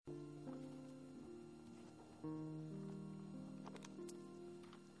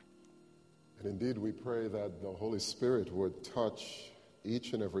indeed, we pray that the Holy Spirit would touch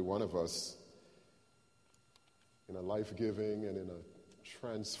each and every one of us in a life-giving and in a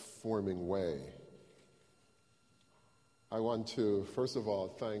transforming way. I want to, first of all,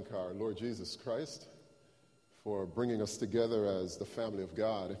 thank our Lord Jesus Christ for bringing us together as the family of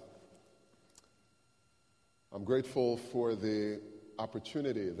God. I'm grateful for the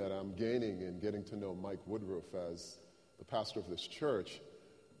opportunity that I'm gaining in getting to know Mike Woodruff as the pastor of this church.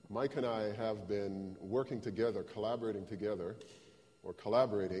 Mike and I have been working together, collaborating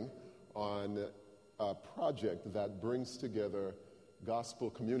on a project that brings together gospel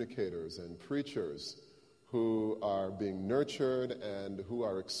communicators and preachers who are being nurtured and who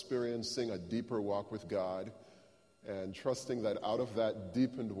are experiencing a deeper walk with God and trusting that out of that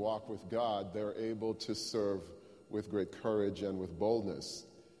deepened walk with God, they're able to serve with great courage and with boldness.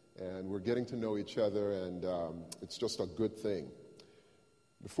 And we're getting to know each other, and it's just a good thing.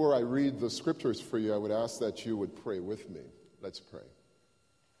 Before I read the scriptures for you, I would ask that you would pray with me. Let's pray.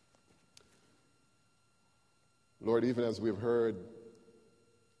 Lord, even as we've heard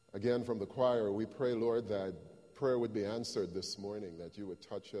again from the choir, we pray, Lord, that prayer would be answered this morning, that you would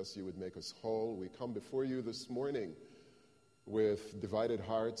touch us, you would make us whole. We come before you this morning with divided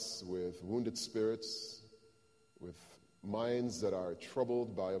hearts, with wounded spirits, with minds that are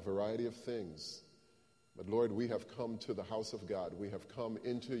troubled by a variety of things. But Lord, we have come to the house of God. We have come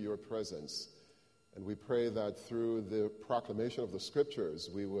into your presence. And we pray that through the proclamation of the scriptures,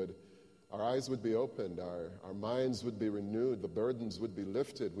 our eyes would be opened, our minds would be renewed, the burdens would be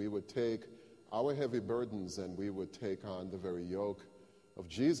lifted. We would take our heavy burdens and we would take on the very yoke of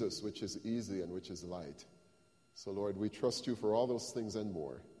Jesus, which is easy and which is light. So Lord, we trust you for all those things and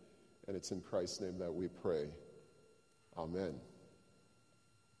more. And it's in Christ's name that we pray. Amen.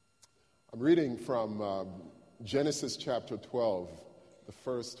 I'm reading from Genesis chapter 12, the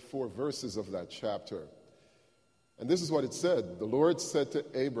first 4 verses of that chapter. And this is what it said. The Lord said to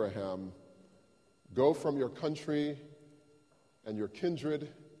Abraham, "Go from your country and your kindred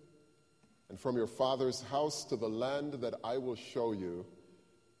and from your father's house to the land that I will show you,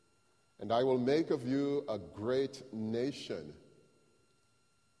 and I will make of you a great nation,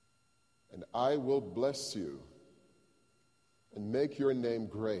 and I will bless you and make your name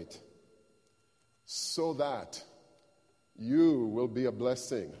great, so that you will be a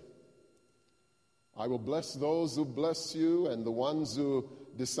blessing. I will bless those who bless you, and the ones who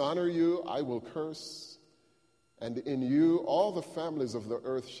dishonor you I will curse. And in you all the families of the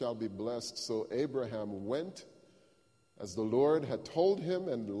earth shall be blessed." So Abraham went as the Lord had told him,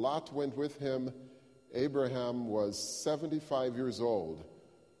 and Lot went with him. Abraham was 75 years old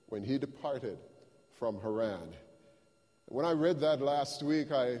when he departed from Haran. When I read that last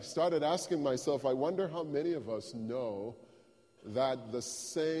week, I started asking myself, I wonder how many of us know that the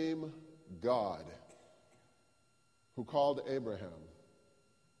same God who called Abraham,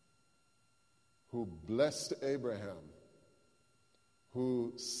 who blessed Abraham,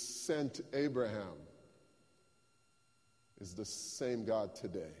 who sent Abraham, is the same God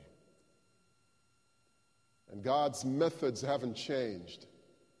today. And God's methods haven't changed.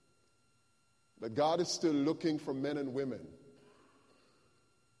 That God is still looking for men and women.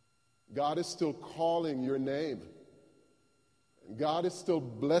 God is still calling your name. God is still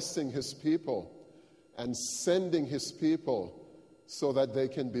blessing his people and sending his people so that they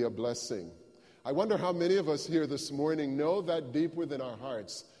can be a blessing. I wonder how many of us here this morning know that deep within our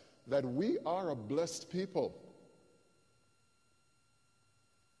hearts that we are a blessed people.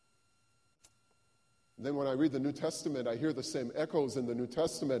 Then when I read the New Testament, I hear the same echoes in the New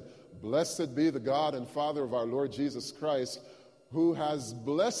Testament. Blessed be the God and Father of our Lord Jesus Christ, who has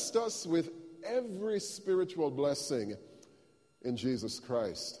blessed us with every spiritual blessing in Jesus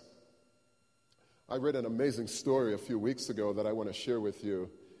Christ. I read an amazing story a few weeks ago that I want to share with you.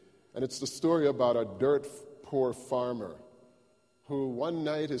 And it's the story about a dirt poor farmer who one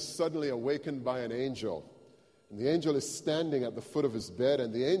night is suddenly awakened by an angel. And the angel is standing at the foot of his bed,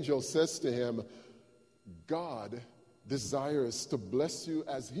 and the angel says to him, "God desires to bless you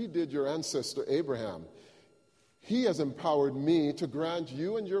as he did your ancestor Abraham. He has empowered me to grant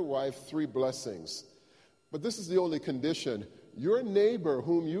you and your wife 3 blessings. But this is the only condition. Your neighbor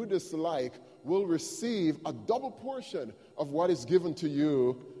whom you dislike will receive a double portion of what is given to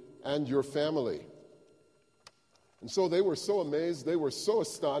you and your family." And so they were so amazed, they were so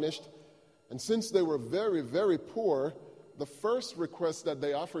astonished. And since they were very, very poor, the first request that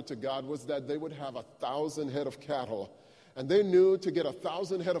they offered to God was that they would have 1,000 head of cattle. And they knew to get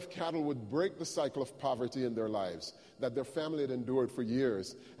 1,000 head of cattle would break the cycle of poverty in their lives that their family had endured for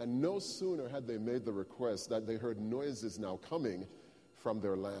years. And no sooner had they made the request that they heard noises now coming from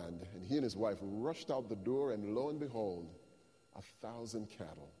their land. And he and his wife rushed out the door, and lo and behold, 1,000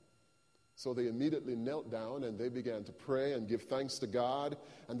 cattle. So they immediately knelt down and they began to pray and give thanks to God,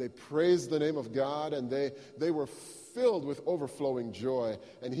 and they praised the name of God, and they were filled with overflowing joy.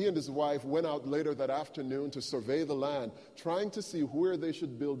 And he and his wife went out later that afternoon to survey the land, trying to see where they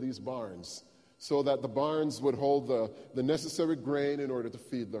should build these barns so that the barns would hold the necessary grain in order to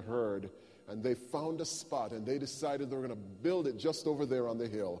feed the herd. And they found a spot, and they decided they were going to build it just over there on the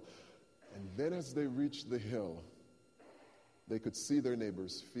hill. And then as they reached the hill, they could see their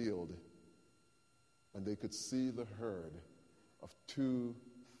neighbor's field, and they could see the herd of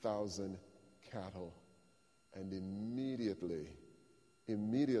 2,000 cattle. And immediately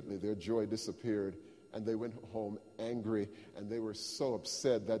their joy disappeared, and they went home angry, and they were so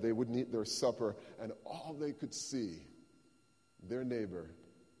upset that they wouldn't eat their supper, and all they could see, their neighbor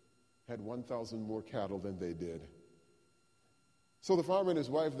had 1,000 more cattle than they did. So the farmer and his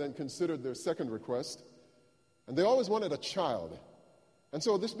wife then considered their second request, and they always wanted a child. And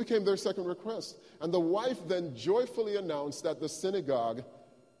so this became their second request. And the wife then joyfully announced at the synagogue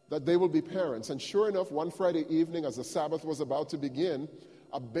that they will be parents. And sure enough, one Friday evening, as the Sabbath was about to begin,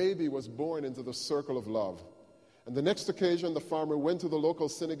 a baby was born into the circle of love. And the next occasion, the farmer went to the local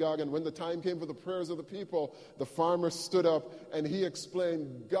synagogue, and when the time came for the prayers of the people, the farmer stood up and he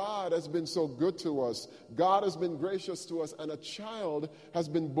explained, God has been so good to us. God has been gracious to us, and a child has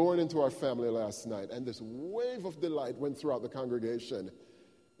been born into our family last night. And this wave of delight went throughout the congregation.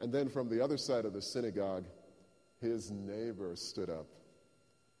 And then from the other side of the synagogue, his neighbor stood up.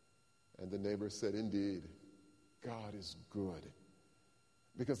 And the neighbor said, indeed, God is good.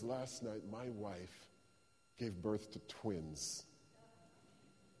 Because last night, my wife gave birth to twins.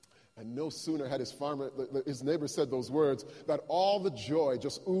 And no sooner had his neighbor said those words, that all the joy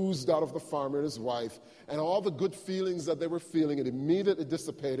just oozed out of the farmer and his wife, and all the good feelings that they were feeling, it immediately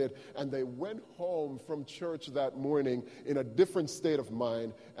dissipated, and they went home from church that morning in a different state of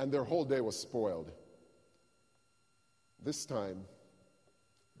mind, and their whole day was spoiled. This time,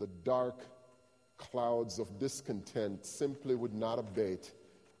 the dark clouds of discontent simply would not abate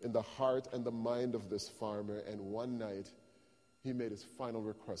in the heart and the mind of this farmer. And one night, he made his final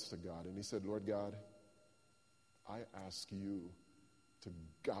request to God. And he said, Lord God, I ask you to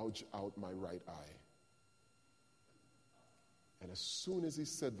gouge out my right eye. And as soon as he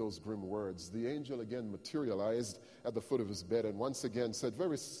said those grim words, the angel again materialized at the foot of his bed and once again said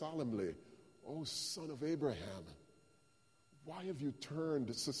very solemnly, O son of Abraham, why have you turned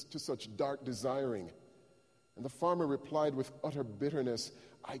to such dark desiring? And the farmer replied with utter bitterness,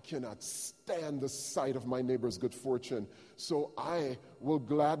 I cannot stand the sight of my neighbor's good fortune, so I will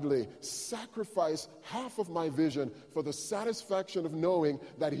gladly sacrifice half of my vision for the satisfaction of knowing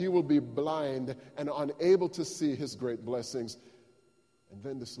that he will be blind and unable to see his great blessings. And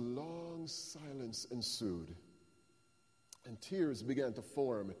then this long silence ensued, and tears began to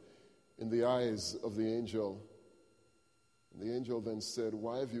form in the eyes of the angel. And the angel then said,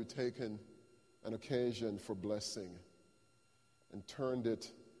 why have you taken an occasion for blessing and turned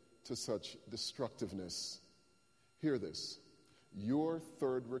it to such destructiveness? Hear this. Your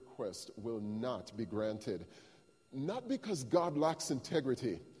third request will not be granted, not because God lacks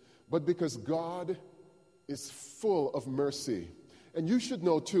integrity, but because God is full of mercy. And you should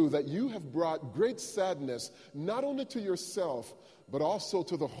know, too, that you have brought great sadness not only to yourself, but also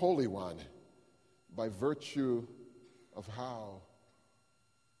to the Holy One by virtue of how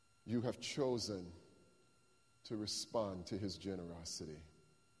you have chosen to respond to his generosity.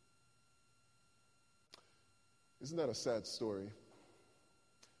 Isn't that a sad story?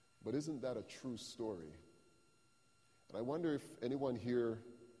 But isn't that a true story? And I wonder if anyone here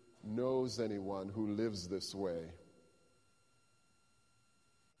knows anyone who lives this way.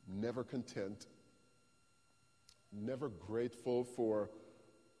 Never content, never grateful for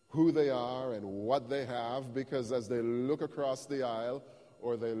who they are and what they have, because as they look across the aisle,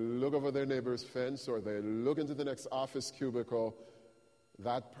 or they look over their neighbor's fence, or they look into the next office cubicle,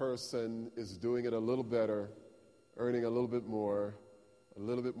 that person is doing it a little better, earning a little bit more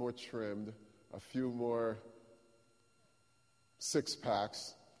trimmed, a few more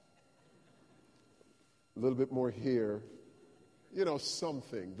six-packs, a little bit more here,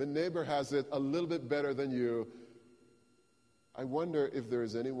 something. The neighbor has it a little bit better than you. I wonder if there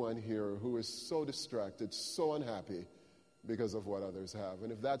is anyone here who is so distracted, so unhappy because of what others have.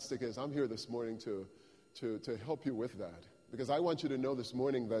 And if that's the case, I'm here this morning to help you with that. Because I want you to know this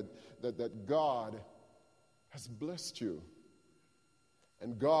morning that God has blessed you.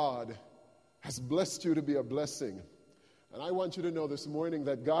 And God has blessed you to be a blessing. And I want you to know this morning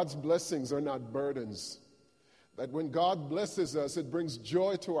that God's blessings are not burdens. That when God blesses us, it brings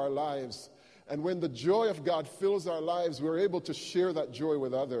joy to our lives. And when the joy of God fills our lives, we're able to share that joy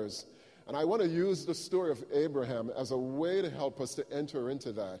with others. And I want to use the story of Abraham as a way to help us to enter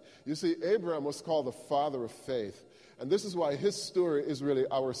into that. You see, Abraham was called the father of faith. And this is why his story is really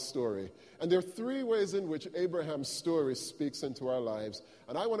our story. And there are three ways in which Abraham's story speaks into our lives.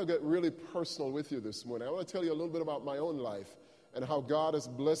 And I want to get really personal with you this morning. I want to tell you a little bit about my own life and how God has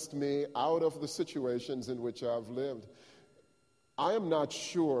blessed me out of the situations in which I've lived. I am not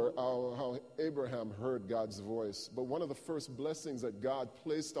sure how Abraham heard God's voice, but one of the first blessings that God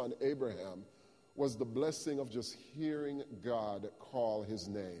placed on Abraham was the blessing of just hearing God call his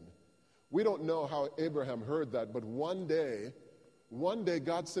name. We don't know how Abraham heard that, but one day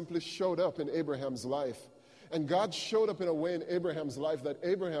God simply showed up in Abraham's life. And God showed up in a way in Abraham's life that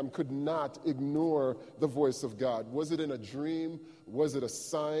Abraham could not ignore the voice of God. Was it in a dream? Was it a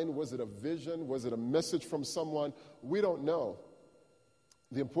sign? Was it a vision? Was it a message from someone? We don't know.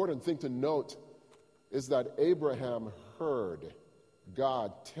 The important thing to note is that Abraham heard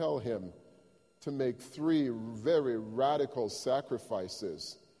God tell him to make three very radical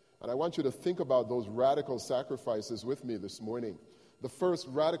sacrifices. And I want you to think about those radical sacrifices with me this morning. The first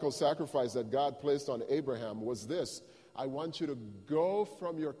radical sacrifice that God placed on Abraham was this: I want you to go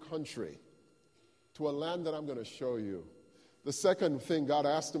from your country to a land that I'm going to show you. The second thing God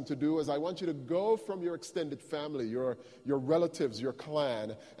asked him to do is, I want you to go from your extended family, your relatives, your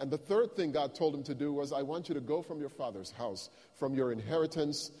clan. And the third thing God told him to do was, I want you to go from your father's house, from your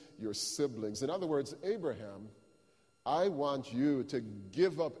inheritance, your siblings. In other words, Abraham, I want you to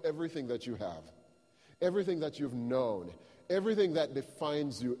give up everything that you have, everything that you've known, everything that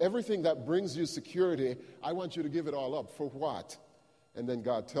defines you, everything that brings you security. I want you to give it all up. For what? And then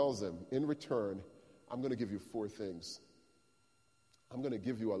God tells him, in return, I'm going to give you four things. I'm going to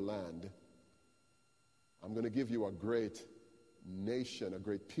give you a land. I'm going to give you a great nation, a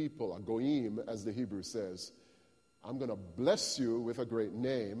great people, a goyim, as the Hebrew says. I'm going to bless you with a great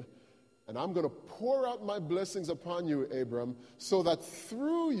name. And I'm going to pour out my blessings upon you, Abram, so that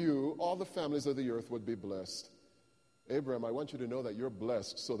through you, all the families of the earth would be blessed. Abram, I want you to know that you're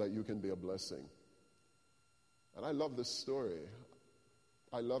blessed so that you can be a blessing. And I love this story.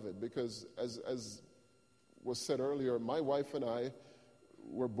 I love it because, as was said earlier, my wife and I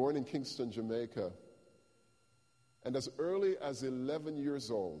were born in Kingston, Jamaica. And as early as 11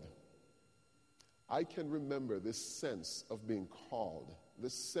 years old, I can remember this sense of being called,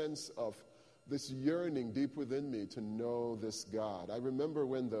 this sense of this yearning deep within me to know this God. I remember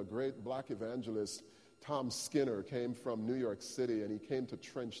when the great black evangelist Tom Skinner came from New York City, and he came to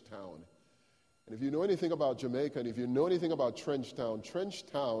Trenchtown. And if you know anything about Jamaica, and if you know anything about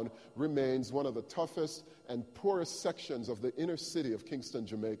Trenchtown remains one of the toughest and poorest sections of the inner city of Kingston,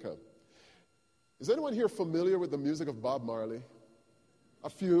 Jamaica. Is anyone here familiar with the music of Bob Marley? A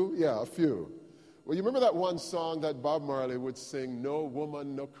few? Yeah, a few. Well, you remember that one song that Bob Marley would sing, "No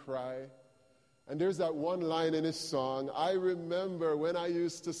Woman, No Cry"? And there's that one line in his song, I remember when I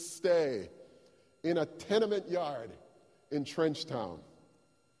used to stay in a tenement yard in Trenchtown.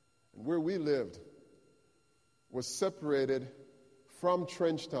 And where we lived was separated from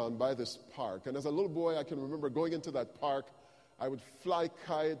Trenchtown by this park. And as a little boy, I can remember going into that park. I would fly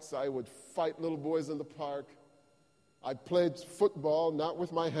kites. I would fight little boys in the park. I played football, not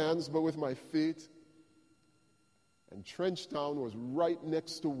with my hands, but with my feet. And Trenchtown was right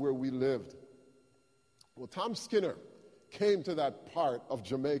next to where we lived. Well, Tom Skinner came to that part of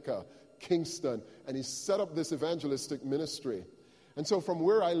Jamaica, Kingston, and he set up this evangelistic ministry. And so from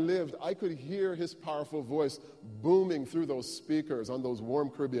where I lived, I could hear his powerful voice booming through those speakers on those warm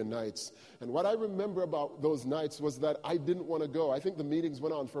Caribbean nights. And what I remember about those nights was that I didn't want to go. I think the meetings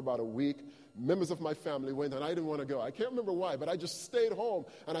went on for about a week. Members of my family went, and I didn't want to go. I can't remember why, but I just stayed home.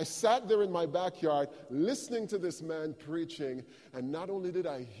 And I sat there in my backyard listening to this man preaching. And not only did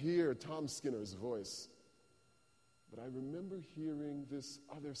I hear Tom Skinner's voice, but I remember hearing this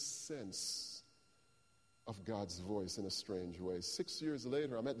other sense of God's voice in a strange way. 6 years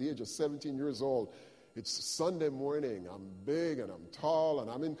later, I'm at the age of 17 years old. It's Sunday morning. I'm big and I'm tall and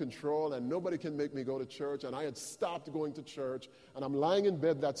I'm in control and nobody can make me go to church. And I had stopped going to church. And I'm lying in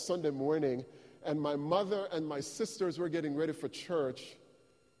bed that Sunday morning. And my mother and my sisters were getting ready for church.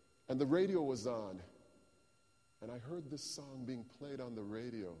 And the radio was on. And I heard this song being played on the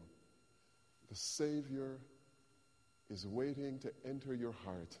radio. The Savior is waiting to enter your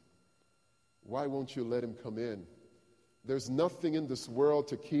heart. Why won't you let him come in? There's nothing in this world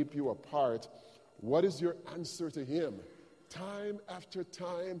to keep you apart. What is your answer to him? Time after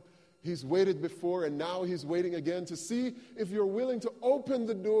time, He's waited before, and now he's waiting again to see if you're willing to open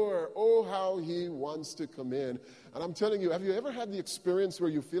the door. Oh, how he wants to come in. And I'm telling you, have you ever had the experience where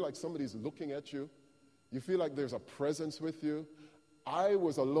you feel like somebody's looking at you? You feel like there's a presence with you? I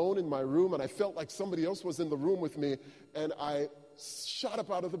was alone in my room, and I felt like somebody else was in the room with me, and I shot up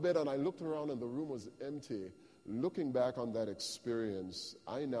out of the bed, and I looked around, and the room was empty. Looking back on that experience,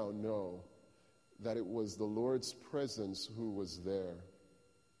 I now know that it was the Lord's presence who was there.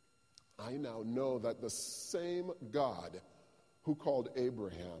 I now know that the same God who called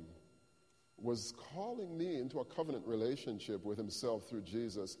Abraham was calling me into a covenant relationship with himself through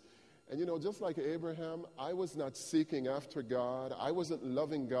Jesus. And you know, just like Abraham, I was not seeking after God. I wasn't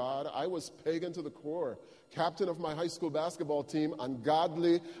loving God. I was pagan to the core. Captain of my high school basketball team,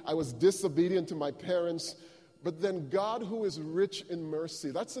 ungodly. I was disobedient to my parents. But then God, who is rich in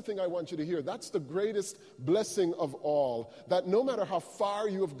mercy, that's the thing I want you to hear. That's the greatest blessing of all, that no matter how far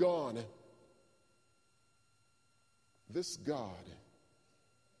you have gone, this God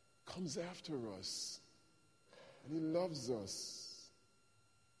comes after us, and he loves us.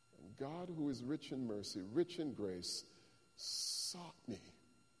 And God, who is rich in mercy, rich in grace, sought me,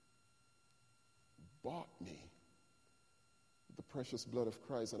 bought me with the precious blood of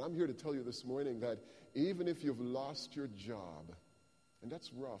Christ. And I'm here to tell you this morning that even if you've lost your job, and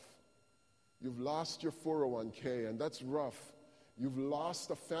that's rough, you've lost your 401k, and that's rough, you've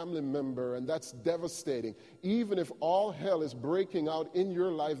lost a family member, and that's devastating. Even if all hell is breaking out in your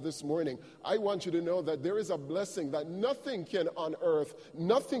life this morning, I want you to know that there is a blessing that nothing can unearth,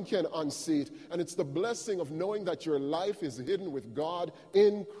 nothing can unseat, and it's the blessing of knowing that your life is hidden with God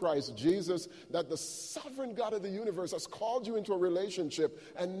in Christ Jesus, that the sovereign God of the universe has called you into a relationship,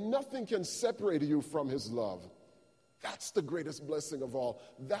 and nothing can separate you from his love. That's the greatest blessing of all.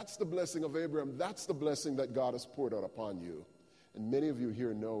 That's the blessing of Abraham. That's the blessing that God has poured out upon you. And many of you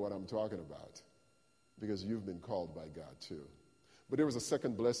here know what I'm talking about because you've been called by God too. But there was a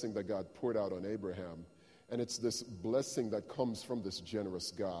second blessing that God poured out on Abraham, and it's this blessing that comes from this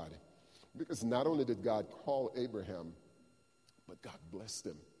generous God. Because not only did God call Abraham, but God blessed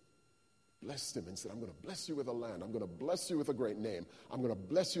him. Blessed him and said, I'm going to bless you with a land. I'm going to bless you with a great name. I'm going to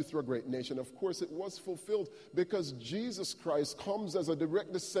bless you through a great nation. Of course, it was fulfilled because Jesus Christ comes as a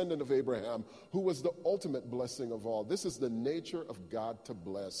direct descendant of Abraham, who was the ultimate blessing of all. This is the nature of God to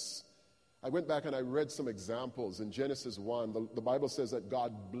bless. I went back and I read some examples. In Genesis 1, the Bible says that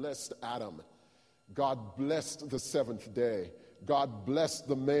God blessed Adam. God blessed the seventh day. God blessed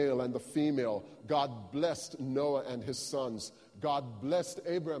the male and the female. God blessed Noah and his sons. God blessed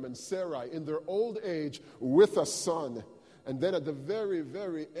Abraham and Sarai in their old age with a son. And then at the very,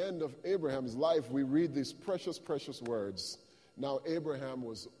 very end of Abraham's life, we read these precious, precious words. Now Abraham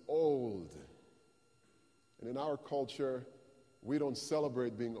was old. And in our culture, we don't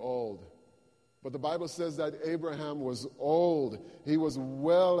celebrate being old. But the Bible says that Abraham was old. He was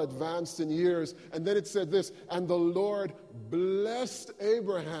well advanced in years. And then it said this, and the Lord blessed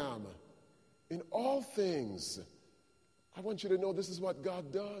Abraham in all things. I want you to know this is what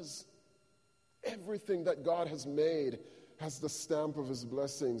God does. Everything that God has made has the stamp of his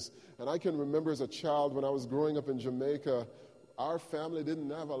blessings. And I can remember as a child when I was growing up in Jamaica, our family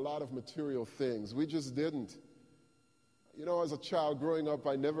didn't have a lot of material things. We just didn't. You know, as a child growing up,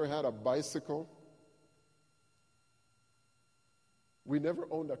 I never had a bicycle. We never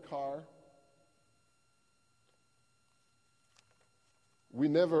owned a car. We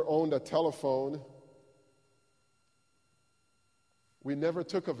never owned a telephone. We never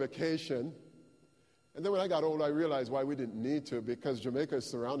took a vacation. And then when I got old, I realized why we didn't need to, because Jamaica is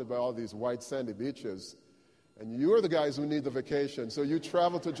surrounded by all these white sandy beaches. And you're the guys who need the vacation, so you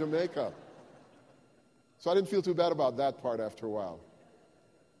travel to Jamaica. So I didn't feel too bad about that part after a while.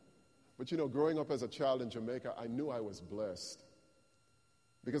 But you know, growing up as a child in Jamaica, I knew I was blessed.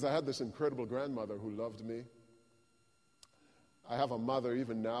 Because I had this incredible grandmother who loved me. I have a mother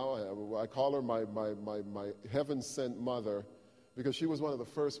even now. I call her my heaven-sent mother, because she was one of the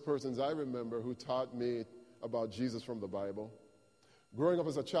first persons I remember who taught me about Jesus from the Bible. Growing up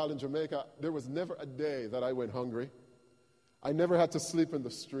as a child in Jamaica, there was never a day that I went hungry. I never had to sleep in the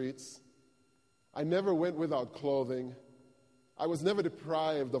streets. I never went without clothing. I was never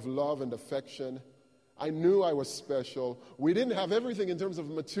deprived of love and affection. I knew I was special. We didn't have everything in terms of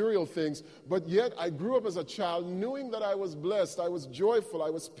material things, but yet I grew up as a child knowing that I was blessed, I was joyful, I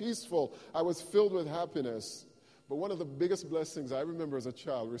was peaceful, I was filled with happiness. But one of the biggest blessings I remember as a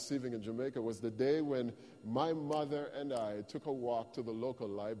child receiving in Jamaica was the day when my mother and I took a walk to the local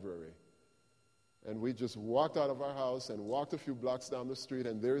library. And we just walked out of our house and walked a few blocks down the street,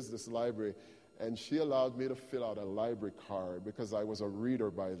 and there's this library. and she allowed me to fill out a library card because I was a reader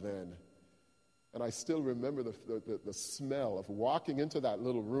by then. And I still remember the smell of walking into that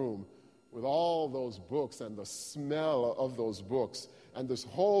little room with all those books and the smell of those books. And this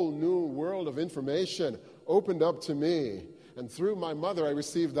whole new world of information opened up to me. And through my mother, I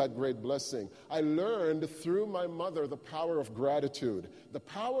received that great blessing. I learned through my mother the power of gratitude, the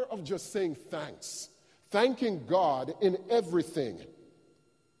power of just saying thanks, thanking God in everything,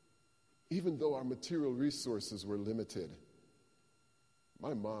 even though our material resources were limited.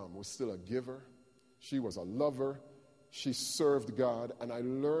 My mom was still a giver. She was a lover. She served God, and I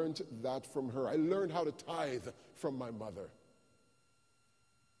learned that from her. I learned how to tithe from my mother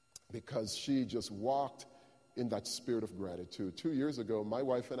because she just walked in that spirit of gratitude. 2 years ago, my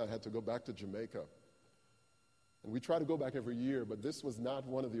wife and I had to go back to Jamaica. And we try to go back every year, but this was not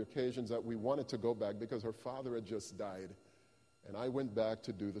one of the occasions that we wanted to go back because her father had just died. And I went back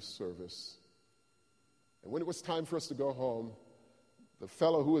to do the service. And when it was time for us to go home, the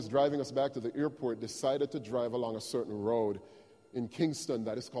fellow who was driving us back to the airport decided to drive along a certain road in Kingston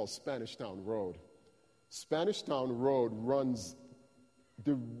that is called Spanish Town Road. Spanish Town Road runs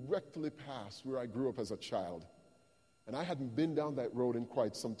directly past where I grew up as a child. And I hadn't been down that road in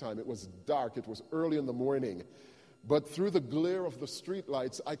quite some time. It was dark. It was early in the morning. But through the glare of the street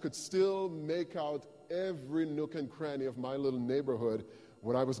lights, I could still make out every nook and cranny of my little neighborhood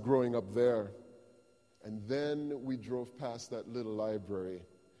when I was growing up there. And then we drove past that little library.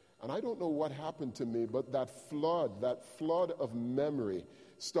 And I don't know what happened to me, but that flood of memory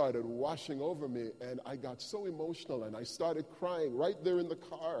started washing over me, and I got so emotional, and I started crying right there in the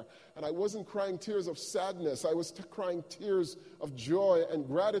car. And I wasn't crying tears of sadness. I was crying tears of joy and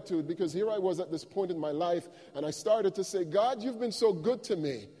gratitude, because here I was at this point in my life, and I started to say, God, you've been so good to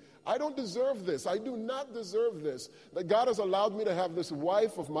me. I don't deserve this. I do not deserve this. That God has allowed me to have this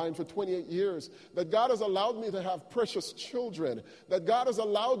wife of mine for 28 years. That God has allowed me to have precious children. That God has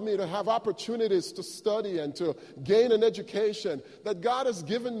allowed me to have opportunities to study and to gain an education. That God has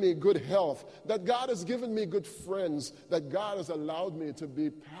given me good health. That God has given me good friends. That God has allowed me to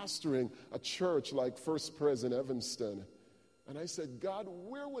be pastoring a church like First Pres in Evanston. And I said, God,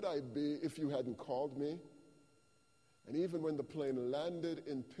 where would I be if you hadn't called me? And even when the plane landed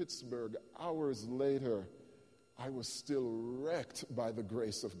in Pittsburgh hours later, I was still wrecked by the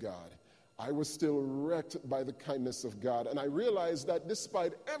grace of God. I was still wrecked by the kindness of God. And I realized that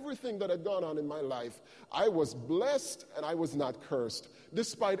despite everything that had gone on in my life, I was blessed and I was not cursed.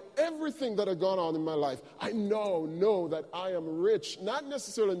 Despite everything that had gone on in my life, I know that I am rich, not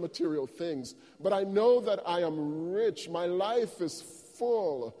necessarily in material things, but I know that I am rich. My life is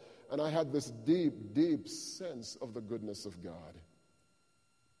full. And I had this deep, deep sense of the goodness of God.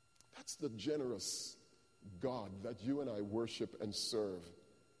 That's the generous God that you and I worship and serve.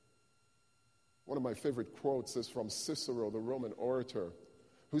 One of my favorite quotes is from Cicero, the Roman orator,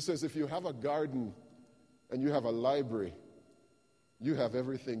 who says, if you have a garden and you have a library, you have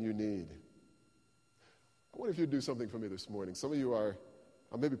everything you need. I wonder if you'd do something for me this morning. Some of you are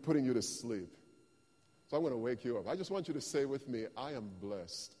maybe putting you to sleep. So I'm going to wake you up. I just want you to say with me, I am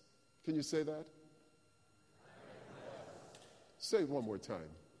blessed. Can you say that? Say it one more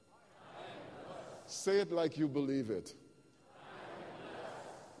time. Say it like you believe it.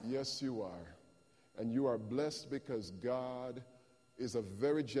 Yes, you are. And you are blessed because God is a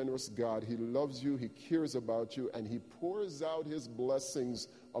very generous God. He loves you, He cares about you, and He pours out His blessings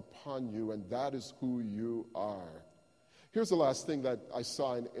upon you, and that is who you are. Here's the last thing that I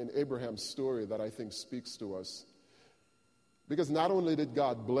saw in Abraham's story that I think speaks to us. Because not only did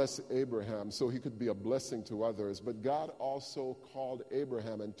God bless Abraham so he could be a blessing to others, but God also called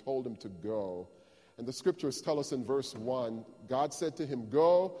Abraham and told him to go. And the scriptures tell us in verse 1, God said to him,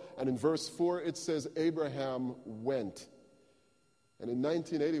 go. And in verse 4, it says, Abraham went. And in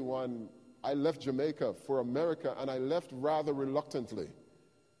 1981, I left Jamaica for America, and I left rather reluctantly.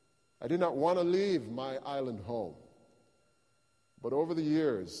 I did not want to leave my island home. But over the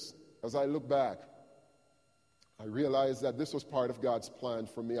years, as I look back, I realized that this was part of God's plan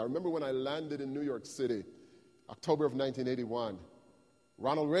for me. I remember when I landed in New York City, October of 1981.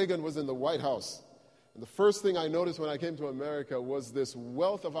 Ronald Reagan was in the White House. And the first thing I noticed when I came to America was this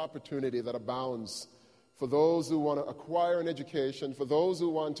wealth of opportunity that abounds for those who want to acquire an education, for those who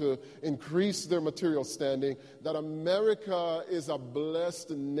want to increase their material standing, that America is a blessed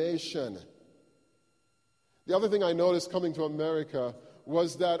nation. The other thing I noticed coming to America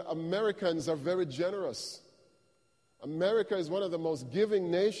was that Americans are very generous. America is one of the most giving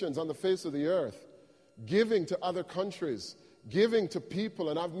nations on the face of the earth, giving to other countries, giving to people.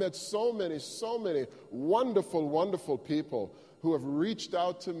 And I've met so many wonderful, wonderful people who have reached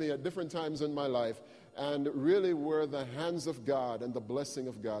out to me at different times in my life and really were the hands of God and the blessing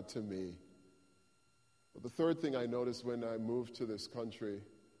of God to me. But the third thing I noticed when I moved to this country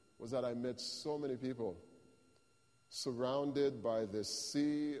was that I met so many people surrounded by this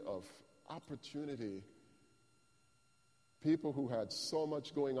sea of opportunity. People who had so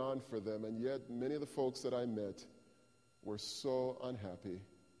much going on for them, and yet many of the folks that I met were so unhappy.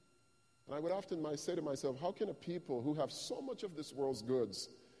 And I would often say to myself, how can a people who have so much of this world's goods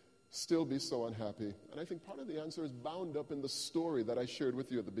still be so unhappy? And I think part of the answer is bound up in the story that I shared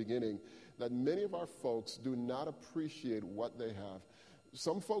with you at the beginning, that many of our folks do not appreciate what they have.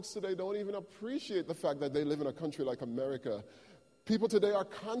 Some folks today don't even appreciate the fact that they live in a country like America. People today are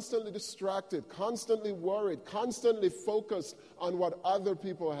constantly distracted, constantly worried, constantly focused on what other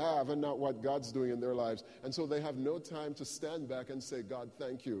people have and not what God's doing in their lives. And so they have no time to stand back and say, God,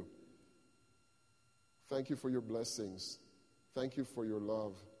 thank you. Thank you for your blessings. Thank you for your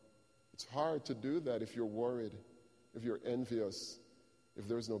love. It's hard to do that if you're worried, if you're envious, if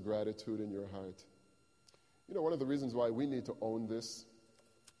there's no gratitude in your heart. You know, one of the reasons why we need to own this,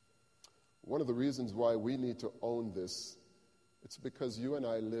 it's because you and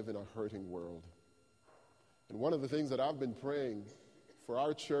I live in a hurting world. And one of the things that I've been praying for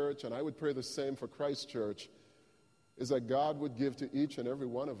our church, and I would pray the same for Christ Church, is that God would give to each and every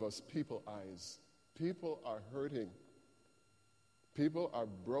one of us people eyes. People are hurting. People are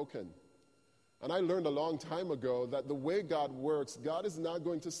broken. And I learned a long time ago that the way God works, God is not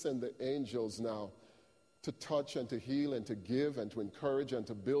going to send the angels now to touch and to heal and to give and to encourage and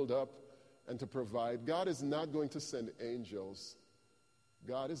to build up and to provide. God is not going to send angels.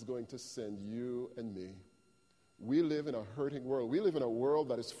 God is going to send you and me. We live in a hurting world. We live in a world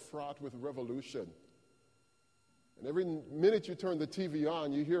that is fraught with revolution. And every minute you turn the TV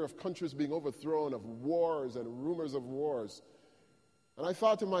on, you hear of countries being overthrown, of wars and rumors of wars. And I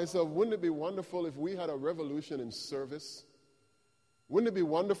thought to myself, wouldn't it be wonderful if we had a revolution in service? Wouldn't it be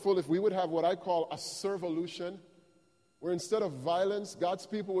wonderful if we would have what I call a servolution, where instead of violence, God's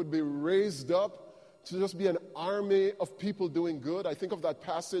people would be raised up to just be an army of people doing good? I think of that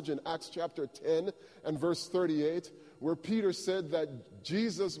passage in Acts chapter 10 and verse 38, where Peter said that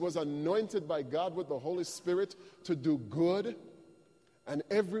Jesus was anointed by God with the Holy Spirit to do good. And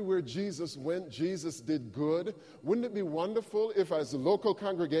everywhere Jesus went, Jesus did good. Wouldn't it be wonderful if as local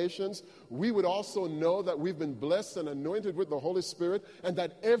congregations, we would also know that we've been blessed and anointed with the Holy Spirit, and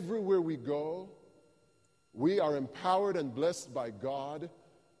that everywhere we go, we are empowered and blessed by God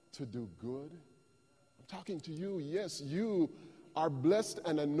to do good? I'm talking to you. Yes, you are blessed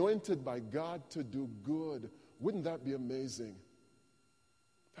and anointed by God to do good. Wouldn't that be amazing?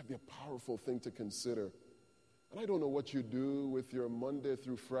 That'd be a powerful thing to consider. And I don't know what you do with your Monday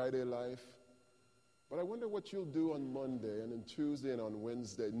through Friday life, but I wonder what you'll do on Monday and on Tuesday and on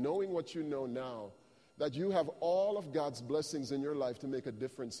Wednesday, knowing what you know now, that you have all of God's blessings in your life to make a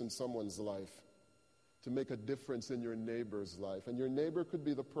difference in someone's life, to make a difference in your neighbor's life. And your neighbor could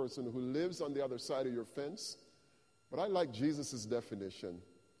be the person who lives on the other side of your fence, but I like Jesus' definition.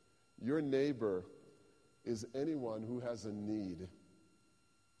 Your neighbor is anyone who has a need.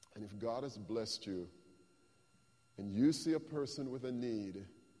 And if God has blessed you, and you see a person with a need,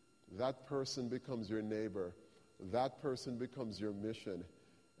 that person becomes your neighbor. That person becomes your mission.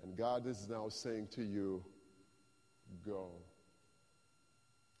 And God is now saying to you, go.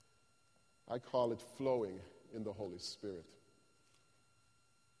 I call it flowing in the Holy Spirit.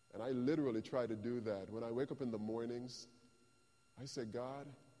 And I literally try to do that. When I wake up in the mornings, I say, God,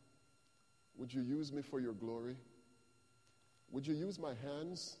 would you use me for your glory? Would you use my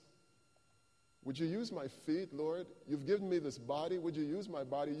hands? Would you use my feet, Lord? You've given me this body. Would you use my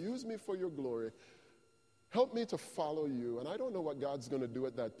body? Use me for your glory. Help me to follow you. And I don't know what God's going to do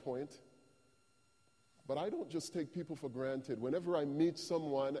at that point. But I don't just take people for granted. Whenever I meet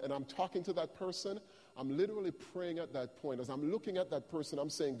someone and I'm talking to that person, I'm literally praying at that point. As I'm looking at that person, I'm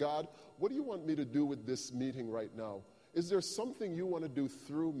saying, God, what do you want me to do with this meeting right now? Is there something you want to do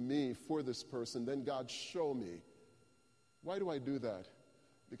through me for this person? Then God, show me. Why do I do that?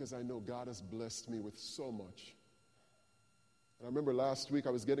 Because I know God has blessed me with so much. And I remember last week I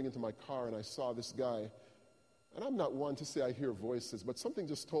was getting into my car and I saw this guy. And I'm not one to say I hear voices, but something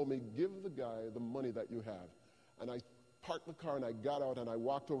just told me, give the guy the money that you have. And I parked the car and I got out and I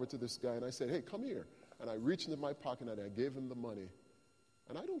walked over to this guy and I said, hey, come here. And I reached into my pocket and I gave him the money.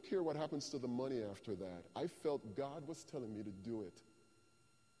 And I don't care what happens to the money after that. I felt God was telling me to do it.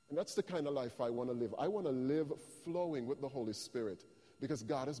 And that's the kind of life I want to live. I want to live flowing with the Holy Spirit. Because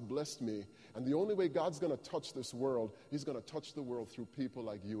God has blessed me. And the only way God's going to touch this world, he's going to touch the world through people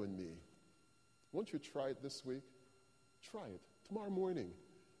like you and me. Won't you try it this week? Try it. tomorrow morning.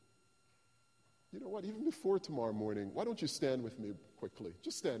 You know what? Even before tomorrow morning, why don't you stand with me quickly?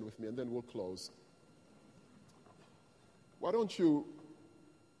 Just stand with me, and then we'll close. Why don't you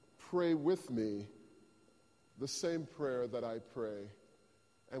pray with me the same prayer that I pray,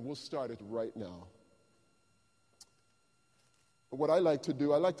 and we'll start it right now. What I like to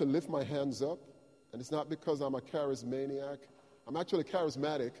do, I like to lift my hands up, and it's not because I'm a charismaniac. I'm actually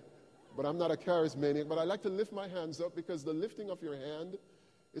charismatic, but I'm not a charismaniac. But I like to lift my hands up because the lifting of your hand,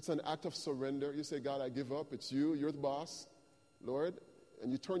 it's an act of surrender. You say, God, I give up. It's you. You're the boss, Lord.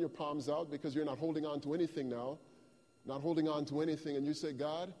 And you turn your palms out because you're not holding on to anything now. Not holding on to anything. And you say,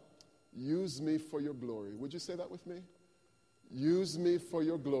 God, use me for your glory. Would you say that with me? Use me for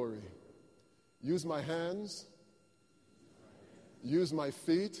your glory. Use my hands. Use my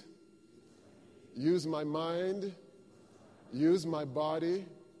feet. Use my mind. Use my body.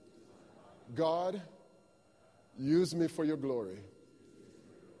 God, use me for your glory.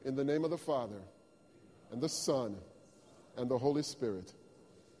 In the name of the Father, and the Son, and the Holy Spirit.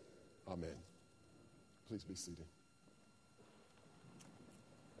 Amen. Please be seated.